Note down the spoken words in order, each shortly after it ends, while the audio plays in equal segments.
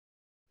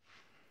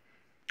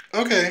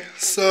Okay,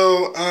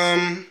 so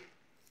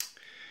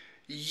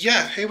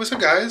yeah, hey, what's up,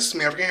 guys?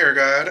 Me, African Hair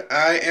God.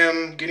 I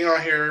am getting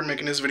on here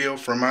making this video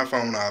from my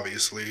phone,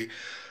 obviously,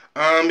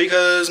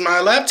 because my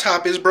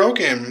laptop is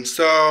broken.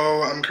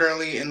 So I'm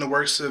currently in the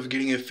works of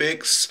getting it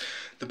fixed.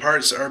 The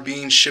parts are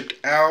being shipped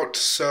out,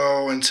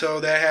 so until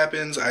that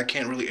happens, I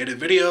can't really edit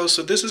videos.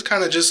 So this is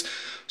kind of just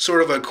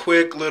sort of a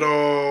quick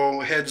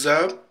little heads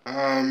up.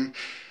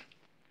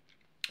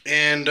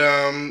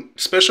 And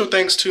special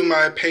thanks to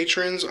my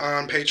patrons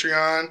on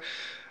Patreon.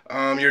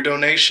 Your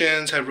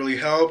donations have really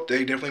helped.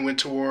 They definitely went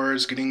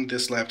towards getting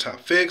this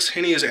laptop fixed.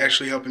 Henny is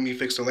actually helping me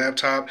fix the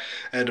laptop.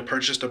 I had to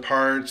purchase the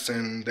parts,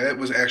 and that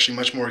was actually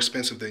much more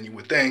expensive than you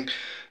would think.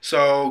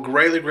 So,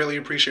 greatly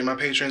appreciate my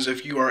patrons.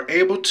 If you are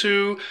able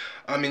to,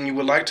 and you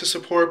would like to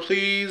support,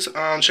 please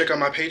check out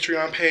my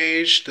Patreon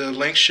page. The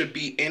link should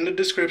be in the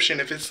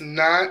description. If it's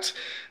not,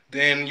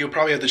 then you'll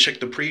probably have to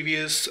check the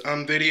previous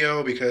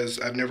video because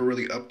I've never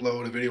really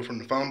uploaded a video from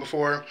the phone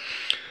before.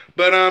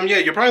 But yeah,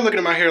 you're probably looking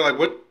at my hair like,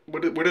 what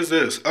is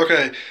this?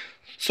 Okay,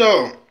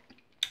 so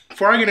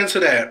before I get into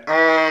that,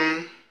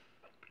 I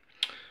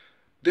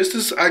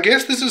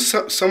guess this is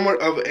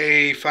somewhat of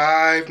a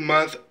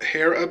 5-month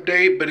hair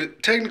update, but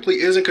it technically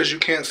isn't because you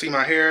can't see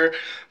my hair.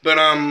 But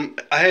I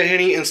had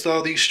Henny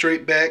install these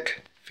straight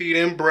back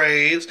feed-in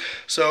braids,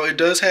 so it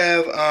does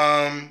have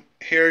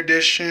hair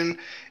addition.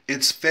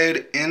 It's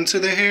fed into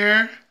the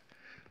hair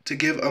to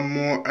give a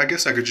more, I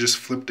guess I could just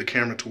flip the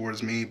camera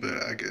towards me,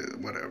 but I get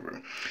whatever.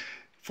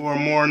 For a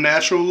more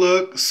natural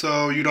look,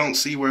 so you don't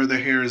see where the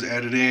hair is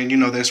added in. You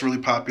know, that's really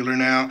popular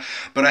now.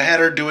 But I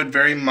had her do it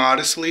very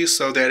modestly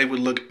so that it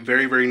would look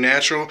very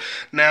natural.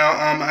 Now,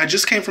 I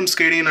just came from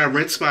skating and I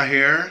rinsed my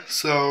hair.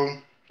 So,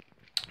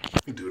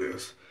 let me do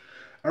this.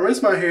 I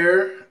rinsed my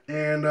hair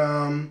and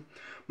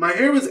my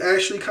hair was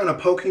actually kind of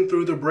poking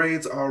through the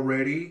braids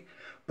already.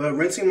 But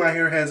rinsing my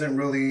hair hasn't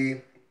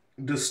really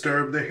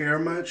disturb the hair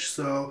much,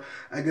 so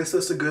I guess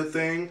that's a good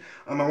thing.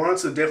 I wanted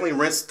to definitely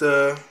rinse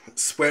the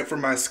sweat from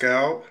my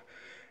scalp,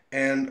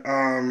 and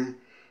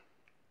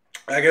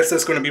I guess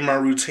that's going to be my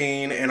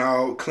routine, and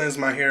I'll cleanse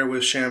my hair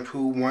with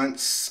shampoo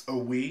once a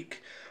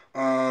week.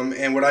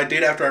 And what I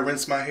did after I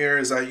rinsed my hair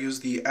is I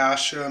used the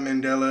Asha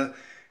Mandela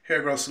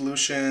Hair Growth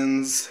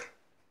Solutions.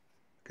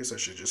 I guess I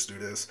should just do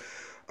this.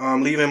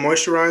 Leave-in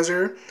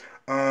moisturizer.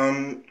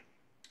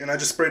 And I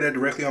just sprayed that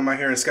directly on my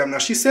hair and scalp. Now,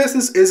 she says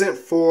this isn't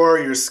for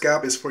your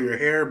scalp, it's for your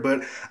hair,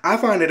 but I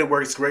find that it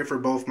works great for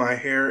both my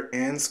hair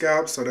and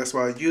scalp, so that's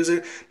why I use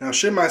it. Now,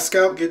 should my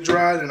scalp get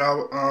dry, then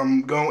I'll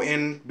go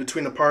in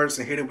between the parts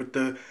and hit it with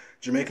the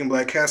Jamaican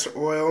black castor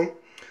oil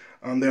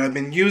that I've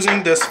been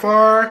using thus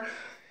far.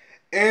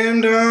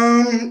 And,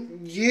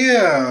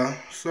 yeah,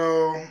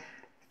 so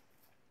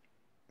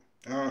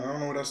I don't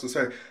know what else to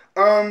say.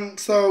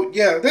 So,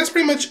 yeah, that's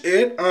pretty much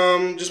it.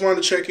 Just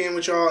wanted to check in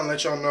with y'all and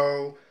let y'all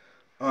know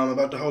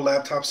about the whole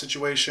laptop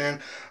situation.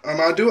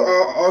 I do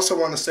also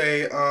want to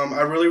say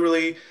I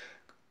really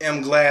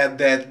am glad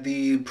that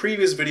the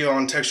previous video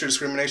on texture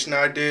discrimination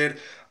that I did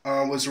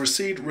was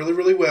received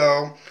really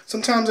well.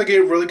 Sometimes I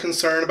get really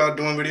concerned about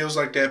doing videos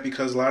like that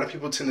because a lot of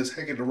people tend to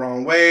take it the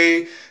wrong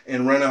way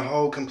and run a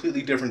whole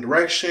completely different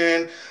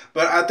direction.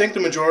 But I think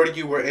the majority of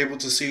you were able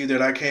to see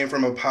that I came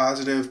from a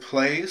positive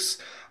place.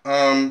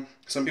 Some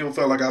people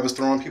felt like I was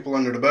throwing people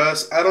under the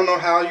bus. I don't know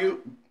how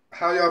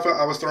y'all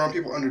felt I was throwing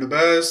people under the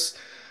bus.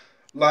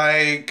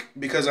 Like,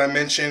 because I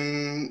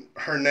mentioned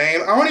her name.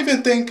 I don't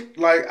even think,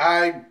 like,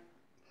 I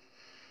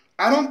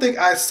don't think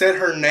I said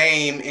her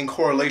name in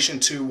correlation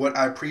to what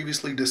I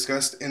previously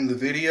discussed in the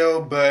video,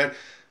 but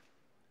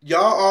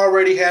y'all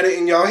already had it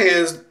in y'all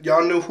heads.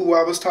 Y'all knew who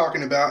I was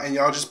talking about, and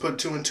y'all just put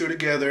two and two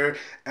together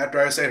after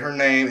I said her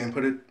name and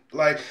put it,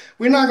 like,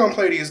 we're not gonna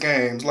play these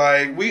games.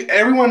 Like,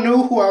 everyone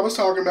knew who I was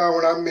talking about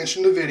when I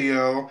mentioned the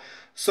video,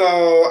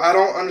 so I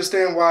don't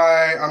understand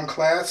why I'm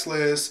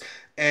classless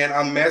and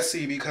I'm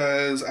messy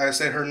because I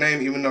said her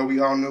name even though we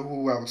all knew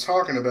who I was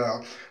talking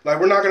about. Like,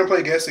 we're not going to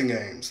play guessing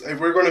games. If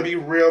we're going to be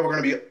real, we're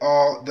going to be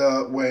all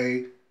the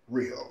way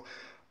real.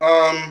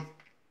 And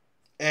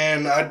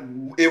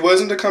it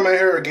wasn't to come at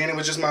her again. It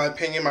was just my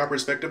opinion, my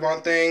perspective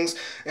on things.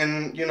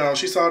 And, you know,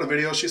 she saw the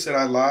video. She said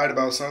I lied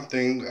about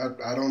something.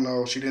 I don't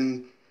know. She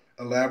didn't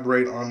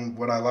elaborate on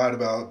what I lied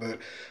about. But,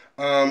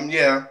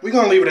 yeah, we're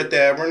going to leave it at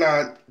that. We're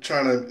not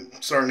trying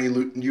to start any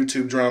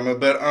YouTube drama.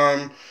 But,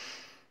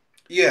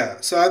 yeah,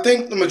 so I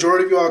think the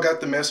majority of you all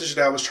got the message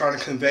that I was trying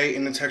to convey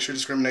in the texture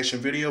discrimination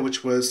video,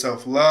 which was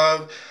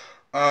self-love.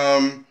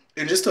 And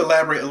just to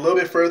elaborate a little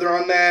bit further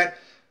on that,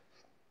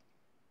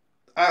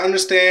 I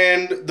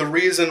understand the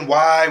reason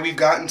why we've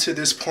gotten to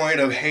this point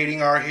of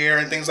hating our hair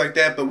and things like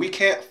that, but we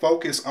can't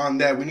focus on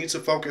that. We need to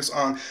focus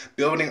on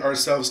building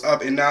ourselves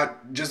up and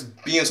not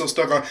just being so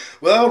stuck on,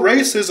 well,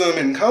 racism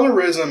and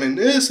colorism and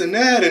this and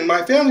that, and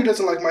my family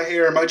doesn't like my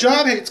hair, my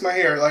job hates my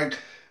hair. Like,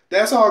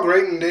 that's all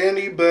great and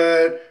dandy,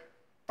 but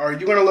are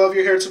you going to love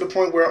your hair to the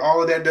point where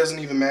all of that doesn't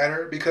even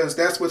matter? Because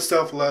that's what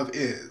self-love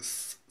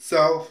is.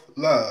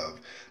 Self-love.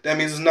 That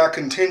means it's not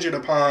contingent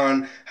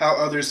upon how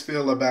others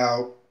feel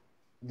about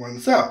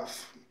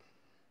oneself.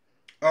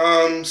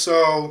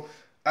 So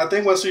I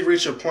think once we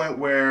reach a point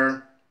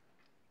where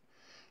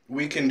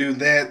we can do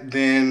that,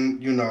 then,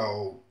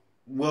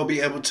 we'll be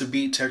able to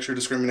beat texture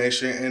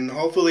discrimination, and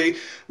hopefully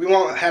we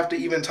won't have to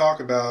even talk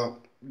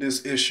about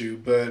this issue.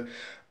 But,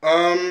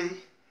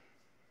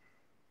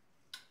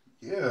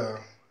 yeah.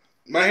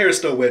 My hair is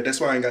still wet. That's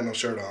why I ain't got no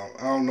shirt on.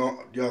 I don't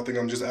know. Y'all think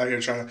I'm just out here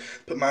trying to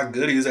put my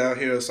goodies out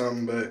here or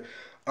something, but,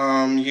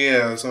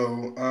 yeah.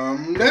 So,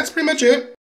 that's pretty much it.